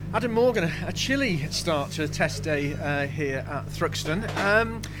Adam Morgan, a chilly start to test day here at Thruxton.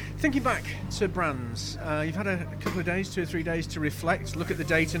 Thinking back to Brands, you've had a couple of days, 2 or 3 days to reflect, look at the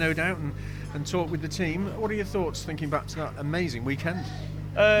data no doubt and talk with the team. What are your thoughts thinking back to that amazing weekend?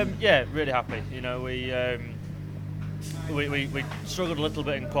 Yeah, really happy. You know, we struggled a little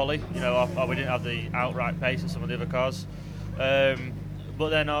bit in quali. You know, we didn't have the outright pace of some of the other cars. But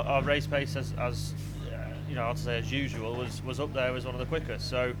then our race pace, as you know, I'd say as usual, was up there as one of the quickest.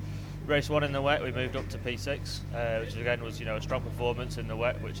 So race 1 in the wet, we moved up to P6, which again was, you know, a strong performance in the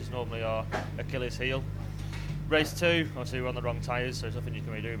wet, which is normally our Achilles heel. Race 2, obviously we were on the wrong tyres, so there's nothing you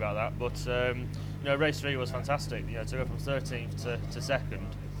can really do about that. But you know, race 3 was fantastic. You know, to go from 13th to 2nd,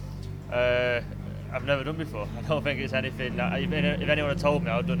 I've never done before. I don't think it's anything that, if anyone had told me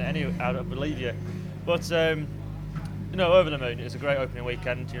I would have done it I don't believe you. But you know, over the moon. It's a great opening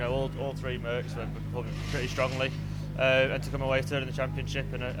weekend. You know, all 3 Mercs were performing pretty strongly, and to come away third in the championship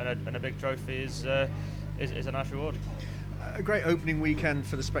and a big trophy is a nice reward. A great opening weekend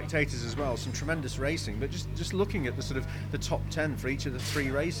for the spectators as well. Some tremendous racing, but just looking at the sort of the top 10 for each of the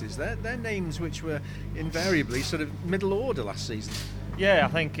 3 races, they're names which were invariably sort of middle order last season. Yeah, I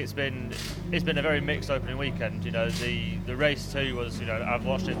think it's been a very mixed opening weekend. You know, the race 2 was, you know, I've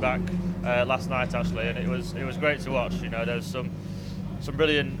watched it back last night actually, and it was great to watch. You know, there's some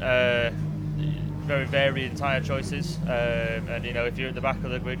brilliant, very varying tyre choices, and you know, if you're at the back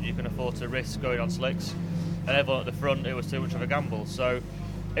of the grid, you can afford to risk going on slicks, and everyone at the front, it was too much of a gamble. So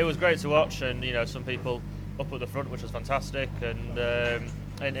it was great to watch, and you know, some people up at the front, which was fantastic, and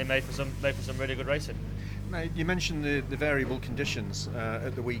it made for some really good racing. Now, you mentioned the variable conditions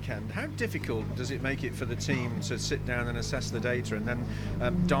at the weekend. How difficult does it make it for the team to sit down and assess the data and then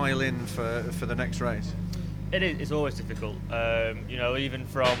dial in for the next race? It's always difficult. You know, even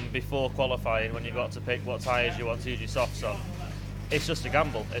from before qualifying, when you've got to pick what tyres you want to use your softs on, it's just a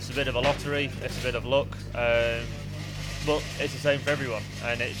gamble. It's a bit of a lottery. It's a bit of luck. But it's the same for everyone,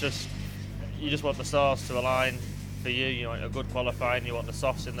 and you just want the stars to align for you. You want a good qualifying. You want the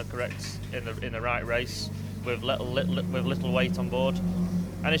softs in the right race with little weight on board,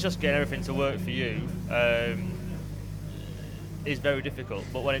 and it's just getting everything to work for you is very difficult.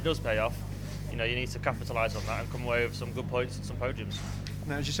 But when it does pay off, you know, you need to capitalise on that and come away with some good points and some podiums.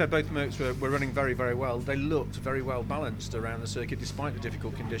 Now, as you said, both Mercs were running very, very well. They looked very well balanced around the circuit despite the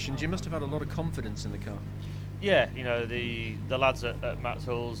difficult conditions. You must have had a lot of confidence in the car. Yeah, you know, the lads at Matt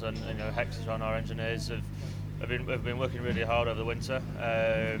Tools and, you know, Hexatron, our engineers, have been working really hard over the winter,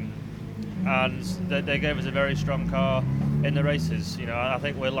 and they gave us a very strong car in the races. You know, I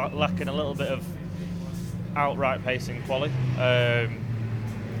think we're lacking a little bit of outright pace in quali.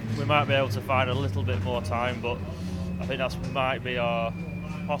 We might be able to find a little bit more time, but I think that might be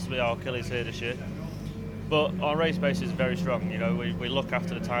possibly our Achilles here this year. But our race pace is very strong. You know, we look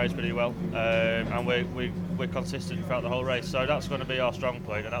after the tyres pretty well, and we're consistent throughout the whole race. So that's going to be our strong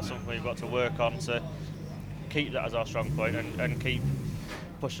point, and that's something we've got to work on to keep that as our strong point and keep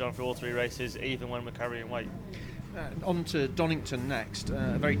pushing on through all 3 races, even when we're carrying weight. On to Donington next,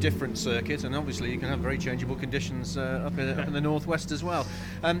 a very different circuit, and obviously you can have very changeable conditions up in the northwest as well.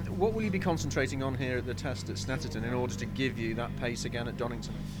 What will you be concentrating on here at the test at Snetterton in order to give you that pace again at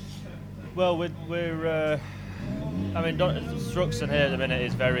Donington? Well, we're I mean, Thruxton here at the minute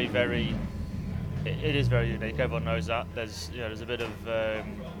is very, very. It is very unique. Everyone knows that. There's a bit of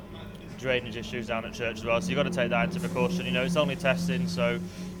drainage issues down at Church as well, so you've got to take that into precaution. You know, it's only testing, so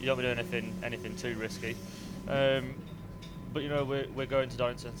you don't be doing anything too risky. But you know, we're going to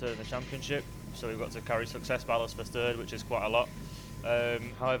Donington third in the championship, so we've got to carry success ballast for third, which is quite a lot.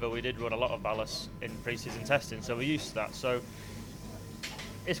 However, we did run a lot of ballast in pre-season testing, so we're used to that. So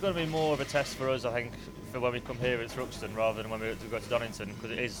it's going to be more of a test for us, I think, for when we come here at Thruxton rather than when we go to Donington,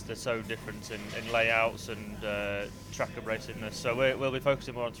 because they're so different in layouts and track abrasiveness. So we'll be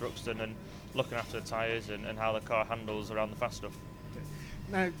focusing more on Thruxton and looking after the tyres and how the car handles around the fast stuff.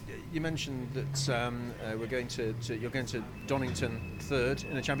 Now, you mentioned that you're going to Donington third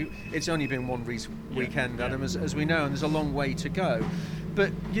in the championship. It's only been one weekend, Adam, as we know, and there's a long way to go.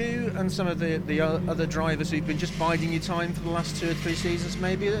 But you and some of the other drivers who've been just biding your time for the last 2 or 3 seasons,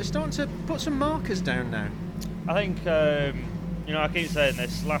 maybe, they're starting to put some markers down now. I think, you know, I keep saying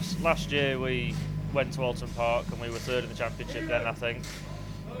this. Last year we went to Alton Park and we were third in the championship then, I think.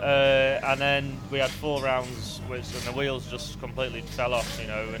 And then we had 4 rounds and the wheels just completely fell off, you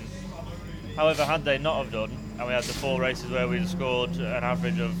know. And however, had they not have done, and we had the 4 races where we'd scored an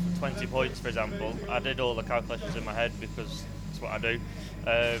average of 20 points, for example, I did all the calculations in my head because that's what I do.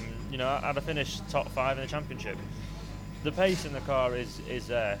 You know, I'd have finished top 5 in the championship. The pace in the car is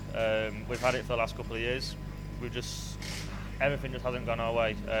there. We've had it for the last couple of years. We've just everything just hasn't gone our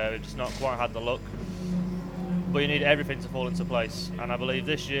way. We've just not quite had the luck. But you need everything to fall into place. And I believe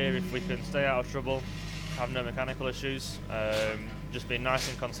this year, if we can stay out of trouble, have no mechanical issues, just be nice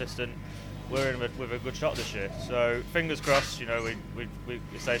and consistent, we're in with a good shot this year. So fingers crossed, we it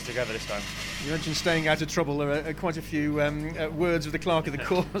stays together this time. You mentioned staying out of trouble. There are quite a few words of the clerk of the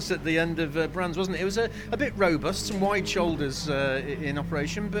course at the end of Brands, wasn't it? It was a bit robust, some wide shoulders in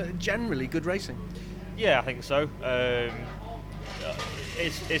operation, but generally good racing. Yeah, I think so.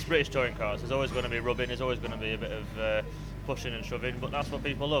 It's British touring cars. There's always going to be rubbing. There's always going to be a bit of pushing and shoving, but that's what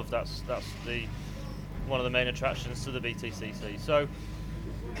people love. That's one of the main attractions to the BTCC. So,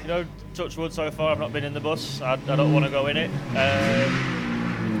 touch wood, so far I've not been in the bus. I don't want to go in it.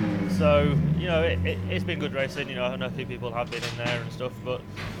 So, it's been good racing. I know a few people have been in there and stuff, but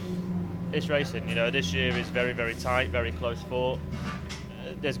it's racing. This year is very, very tight, very close fought.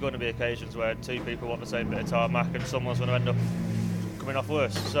 There's going to be occasions where two people want the same bit of tarmac and someone's going to end up coming off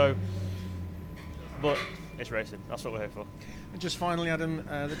worse. So, but it's racing. That's what we're here for. And just finally, Adam,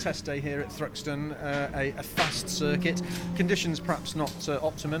 the test day here at Thruxton, a fast circuit. Conditions perhaps not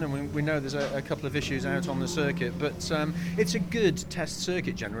optimum, and we know there's a couple of issues out on the circuit, but it's a good test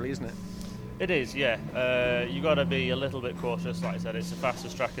circuit generally, isn't it? It is, yeah. You've got to be a little bit cautious. Like I said, it's the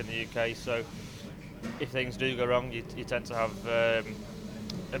fastest track in the UK, so if things do go wrong, you tend to have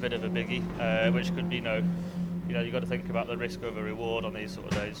a bit of a biggie, which could be you've got to think about the risk over reward on these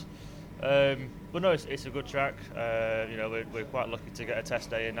sort of days. But no, it's a good track. We're quite lucky to get a test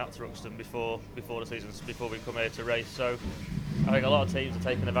day in at Thruxton before the season, before we come here to race. So I think a lot of teams are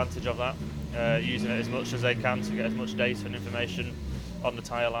taking advantage of that, using it as much as they can to get as much data and information on the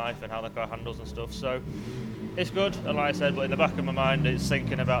tyre life and how the car handles and stuff. So it's good, and like I said, but in the back of my mind, it's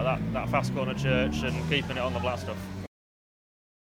thinking about that fast corner church and keeping it on the black stuff.